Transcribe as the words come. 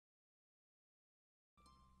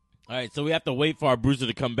All right, so we have to wait for our bruiser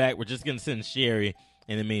to come back. We're just going to send Sherry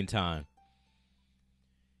in the meantime.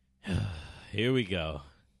 Here we go.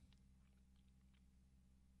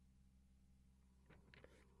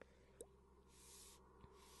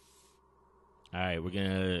 All right, we're going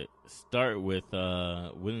to start with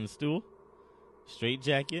wooden stool, straight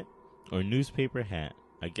jacket, or newspaper hat.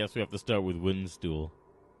 I guess we have to start with wooden stool.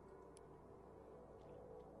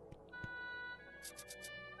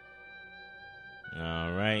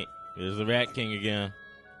 All right, here's the Rat King again.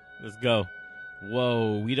 Let's go.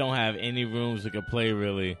 Whoa, we don't have any rooms we can play,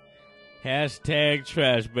 really. Hashtag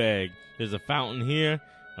trash bag. There's a fountain here,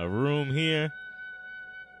 a room here.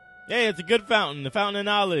 Hey, it's a good fountain, the fountain of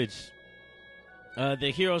knowledge.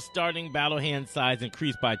 The hero's starting battle hand size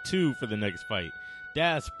increased by 2 for the next fight.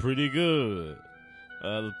 That's pretty good.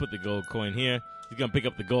 Let's put the gold coin here. He's going to pick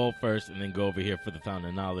up the gold first and then go over here for the fountain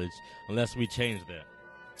of knowledge, unless we change that.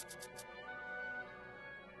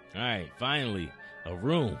 All right, finally, a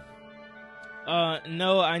room.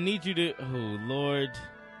 No, I need you to... Oh, Lord.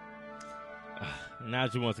 Now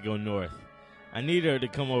she wants to go north. I need her to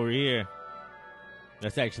come over here.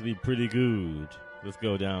 That's actually pretty good. Let's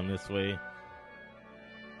go down this way.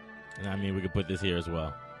 And I mean, we could put this here as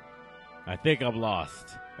well. I think I'm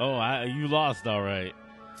lost. Oh, you lost, all right.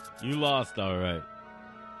 You lost, all right.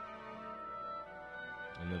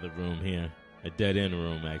 Another room here. A dead-end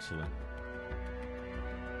room, actually.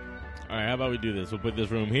 All right, how about we do this? We'll put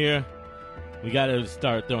this room here. We got to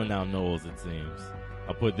start throwing down knolls, it seems.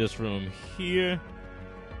 I'll put this room here.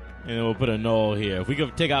 And then we'll put a knoll here. If we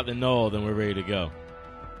can take out the knoll, then we're ready to go.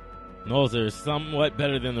 Knolls are somewhat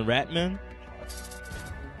better than the Ratmen.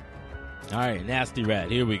 All right, nasty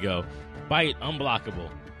rat. Here we go. Bite, unblockable.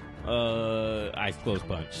 Ice close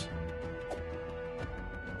punch.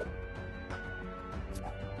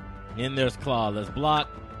 And there's claw. Let's block.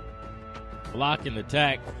 Block and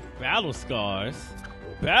attack. Battle scars.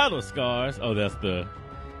 Battle scars. Oh, that's the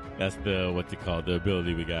what's it called? The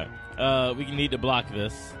ability we got. We need to block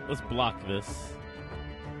this. Let's block this.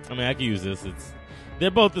 I mean, I can use this.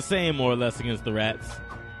 They're both the same more or less against the rats.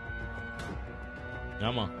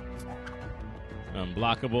 Come on.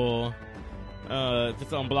 Unblockable. If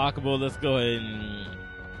it's unblockable, let's go ahead and...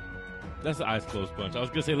 That's an ice close punch. I was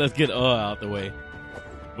going to say let's get out the way.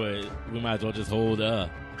 But we might as well just hold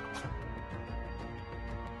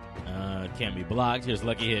can't be blocked. Here's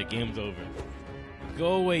lucky hit. Game's over.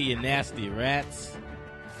 Go away, you nasty rats.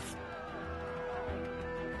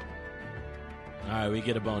 All right, we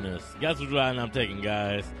get a bonus. Guess which route I'm taking,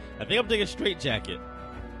 guys. I think I'm taking straight jacket.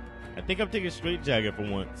 For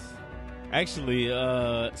once. Actually,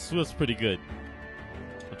 Swift's pretty good.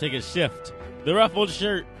 I'll take a shift. The ruffled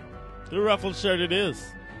shirt. It is.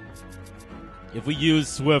 If we use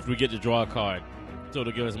Swift, we get to draw a card. So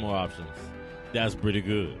it'll give us more options. That's pretty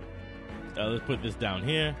good. Let's put this down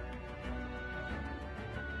here.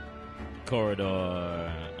 Corridor.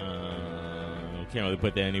 Can't really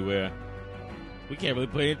put that anywhere. We can't really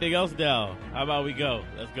put anything else down. How about we go?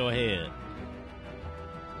 Let's go ahead.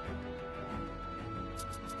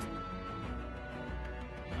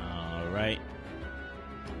 All right.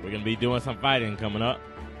 We're going to be doing some fighting coming up.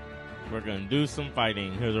 We're going to do some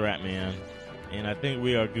fighting. Here's a rat man. And I think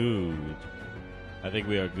we are good.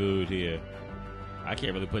 Here. I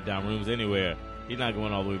can't really put down rooms anywhere. He's not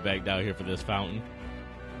going all the way back down here for this fountain.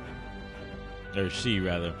 Or she,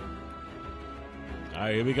 rather. All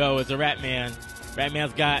right, here we go. It's a rat man.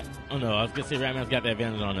 Ratman's got... Oh, no. I was going to say Ratman's got the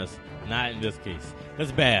advantage on us. Not in this case.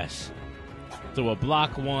 Let's bash. So we'll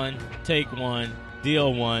block 1, take 1,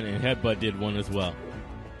 deal 1, and headbutt did 1 as well.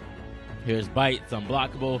 Here's bite. It's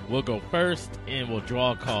unblockable. We'll go first, and we'll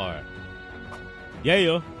draw a card.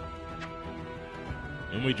 Yeah.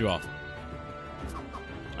 And we draw.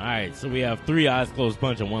 All right, so we have 3 eyes closed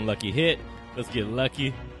punch and 1 lucky hit. Let's get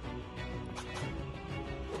lucky.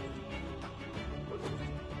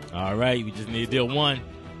 All right, we just need to deal 1.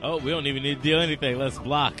 Oh, we don't even need to deal anything. Let's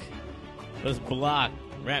block.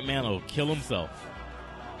 Ratman will kill himself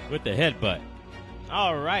with the headbutt.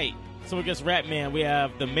 All right, so against Ratman, we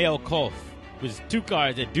have the male Kolf, which is 2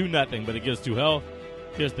 cards that do nothing, but it gives 2 health.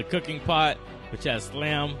 Here's the cooking pot, which has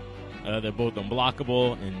slam. They're both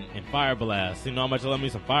unblockable and fire blast. You know how much I love me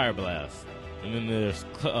some fire blast. And then there's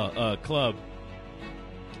club.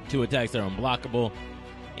 2 attacks that are unblockable.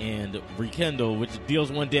 And rekindle, which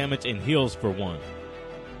deals 1 damage and heals for 1.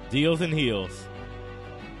 Deals and heals.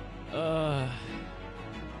 1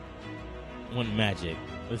 magic.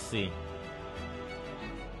 Let's see.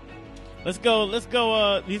 Let's go.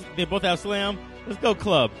 They both have slam. Let's go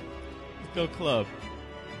club.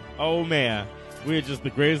 Oh man, we're just the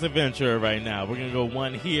greatest adventurer right now. We're gonna go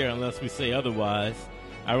 1 here unless we say otherwise.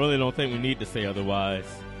 I really don't think we need to say otherwise.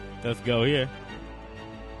 Let's go here.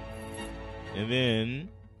 And then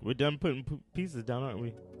we're done putting pieces down, aren't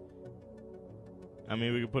we? I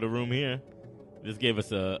mean, we could put a room here. This gave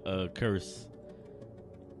us a curse.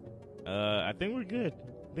 I think we're good.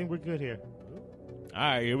 I think we're good here. All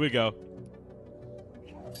right, here we go.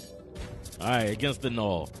 All right, against the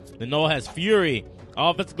Gnoll. The Gnoll has Fury.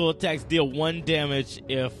 All physical attacks deal 1 damage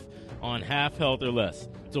if on half health or less.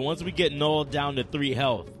 So once we get Gnoll down to 3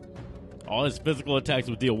 health, all his physical attacks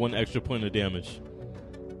will deal 1 extra point of damage.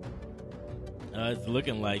 It's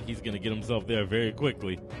looking like he's going to get himself there very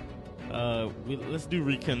quickly. Let's do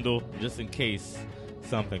Rekindle just in case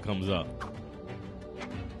something comes up.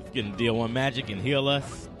 It's going to deal 1 magic and heal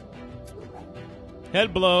us.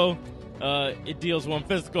 Head Blow. It deals 1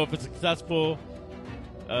 physical. If it's successful,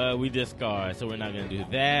 we discard. So we're not going to do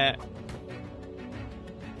that.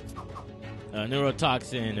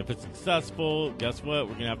 Neurotoxin. If it's successful, guess what?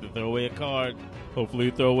 We're going to have to throw away a card. Hopefully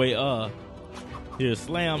we throw away Here's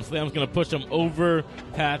Slam. Slam's going to push him over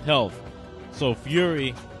half health. So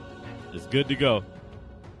Fury is good to go.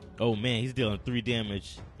 Oh, man, he's dealing 3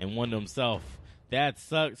 damage and 1 to himself. That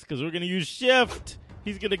sucks because we're going to use Shift.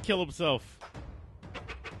 He's going to kill himself.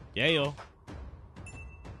 Yeah, yo. All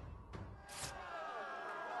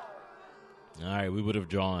right, we would have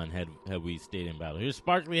drawn had we stayed in battle. Here's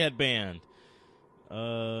Sparkly Headband.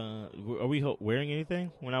 Are we wearing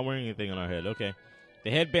anything? We're not wearing anything on our head. Okay. The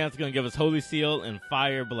headband's going to give us Holy Seal and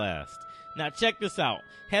Fire Blast. Now, check this out.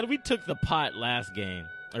 Had we took the pot last game,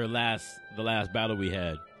 or the last battle we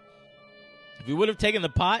had, if we would have taken the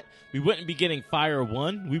pot, we wouldn't be getting Fire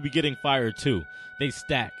 1. We'd be getting Fire 2. They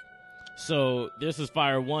stack. So this is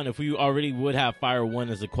Fire 1. If we already would have Fire 1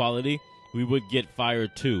 as a quality, we would get Fire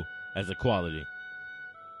 2 as a quality.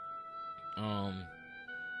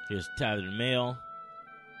 Here's Tattered Mail.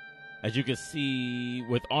 As you can see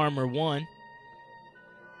with Armor 1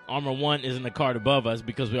 isn't a card above us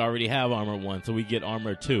because we already have Armor 1, so we get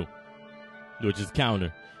Armor 2, which is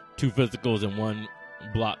counter. 2 physicals and 1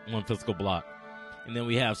 physical block. And then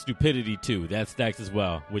we have Stupidity 2. That stacks as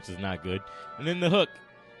well, which is not good. And then the Hook.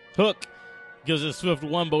 Hook gives us Swift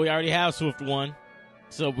 1, but we already have Swift 1.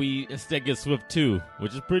 So we instead get Swift 2,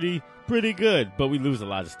 which is pretty good, but we lose a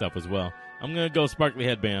lot of stuff as well. I'm going to go Sparkly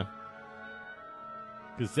Headband.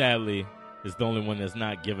 Because sadly, it's the only one that's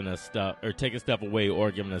not giving us stuff, or taking stuff away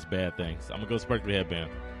or giving us bad things. I'm going to go Sparkly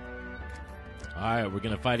Headband. All right, we're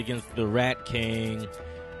going to fight against the Rat King.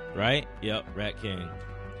 Right? Yep, Rat King.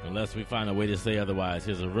 Unless we find a way to say otherwise.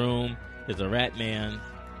 Here's a room. Here's a Rat Man.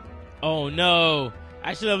 Oh, no.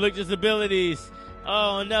 I should have looked at his abilities.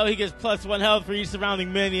 Oh, no. He gets +1 health for each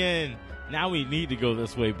surrounding minion. Now we need to go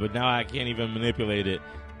this way, but now I can't even manipulate it.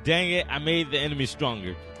 Dang it. I made the enemy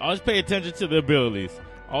stronger. Always pay attention to the abilities.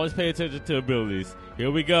 Always pay attention to abilities. Here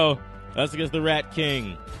we go. That's against the Rat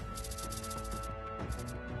King.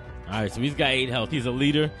 All right, so he's got 8 health. He's a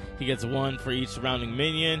leader. He gets 1 for each surrounding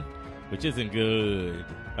minion, which isn't good.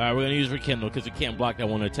 All right, we're going to use Rekindle because we can't block that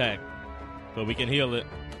 1 attack. But we can heal it.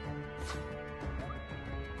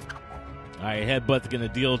 All right, Headbutt's going to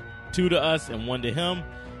deal 2 to us and 1 to him.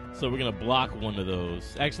 So we're going to block 1 of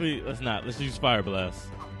those. Actually, let's not. Let's use Fire Blast.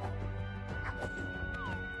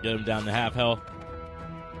 Get him down to half health.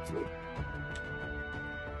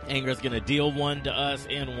 Anger's going to deal 1 to us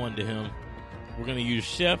and 1 to him. We're going to use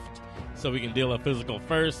Shift so we can deal a physical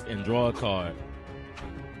first and draw a card.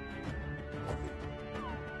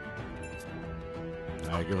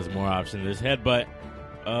 All right, give us more options. There's Headbutt.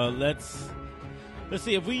 Let's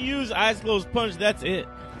see. If we use Eyes Closed Punch, that's it.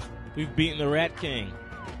 We've beaten the Rat King.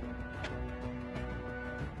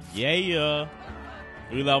 Yeah.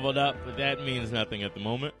 We leveled up, but that means nothing at the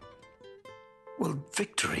moment. Well,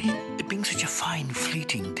 victory, it being such a fine,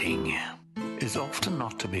 fleeting thing, is often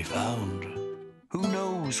not to be found. Who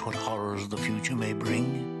knows what horrors the future may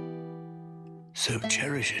bring? So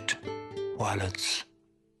cherish it while it's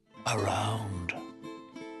around.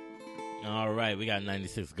 All right, we got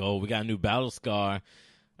 96 gold. We got a new battle scar.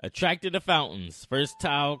 Attracted to fountains. First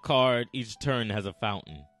tile card each turn has a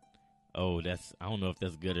fountain. Oh, I don't know if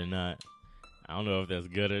that's good or not.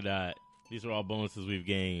 These are all bonuses we've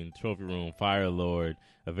gained. Trophy Room, Fire Lord,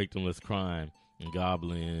 A Victimless Crime, and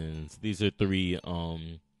Goblins. These are 3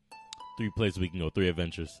 places we can go, 3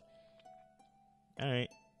 adventures. All right.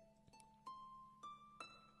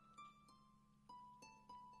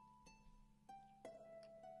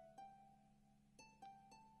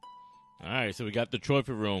 All right, so we got the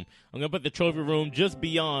Trophy Room. I'm going to put the Trophy Room just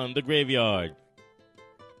beyond the graveyard.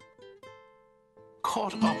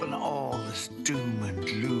 Caught up in all this doom and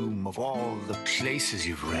gloom of all the places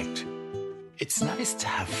you've wrecked, it's nice to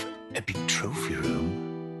have a big trophy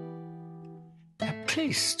room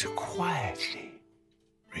place to quietly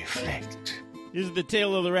reflect. This is the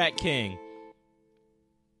tale of the Rat King.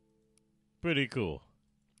 Pretty cool.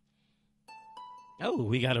 Oh,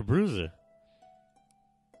 we got a bruiser.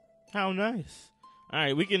 How nice. All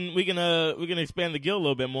right, we can expand the guild a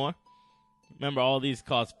little bit more. Remember, all these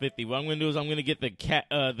cost 50. What I'm gonna do is I'm gonna get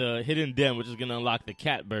the hidden den, which is gonna unlock the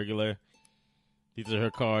cat burglar. These are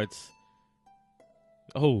her cards.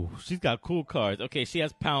 Oh, she's got cool cards. Okay, she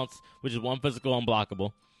has Pounce, which is 1 physical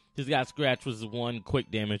unblockable. She's got Scratch, which is 1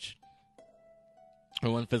 quick damage.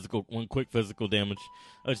 Or 1 quick physical damage.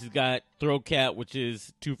 She's got Throw Cat, which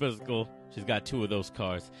is 2 physical. She's got 2 of those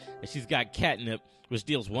cards. And she's got Catnip, which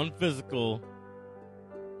deals 1 physical.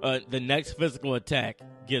 The next physical attack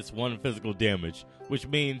gets 1 physical damage, which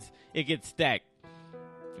means it gets stacked.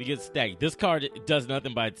 It gets stacked. This card does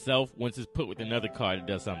nothing by itself. Once it's put with another card, it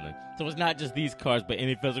does something. So it's not just these cards, but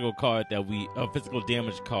any physical card physical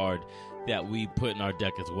damage card that we put in our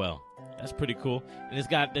deck as well. That's pretty cool. And it's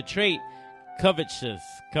got the trait Covetous.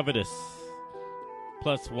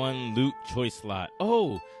 +1 loot choice slot.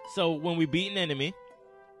 Oh, so when we beat an enemy,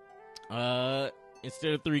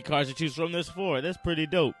 instead of 3 cards to choose from, there's 4. That's pretty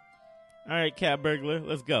dope. All right, cat burglar,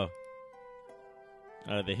 let's go.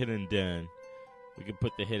 The hidden den. We can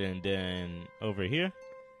put the hidden den over here.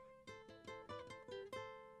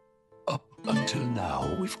 Up until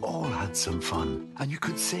now, we've all had some fun, and you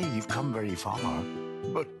could say you've come very far.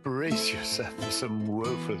 But brace yourself for some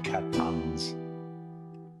woeful cat puns.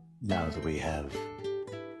 Now that we have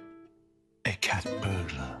a cat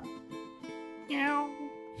burglar. Meow.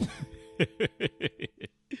 All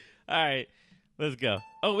right, let's go.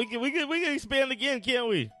 Oh, we can expand again, can't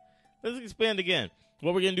we? Let's expand again.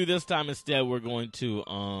 What we're gonna do this time instead, we're going to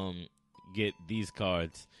get these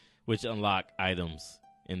cards, which unlock items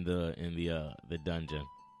in the dungeon.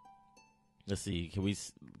 Let's see. Can we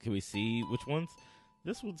see which ones?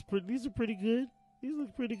 This one's pretty. These are pretty good. These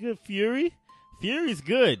look pretty good. Fury's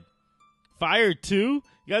good. Fire 2. You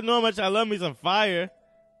gotta know how much I love me some fire.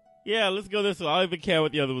 Yeah, let's go this way. I don't even care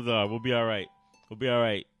what the other ones are. We'll be all right.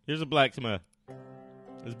 Here's a blacksmith.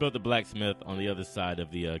 Let's build the blacksmith on the other side of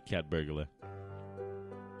the cat burglar.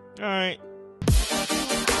 All right.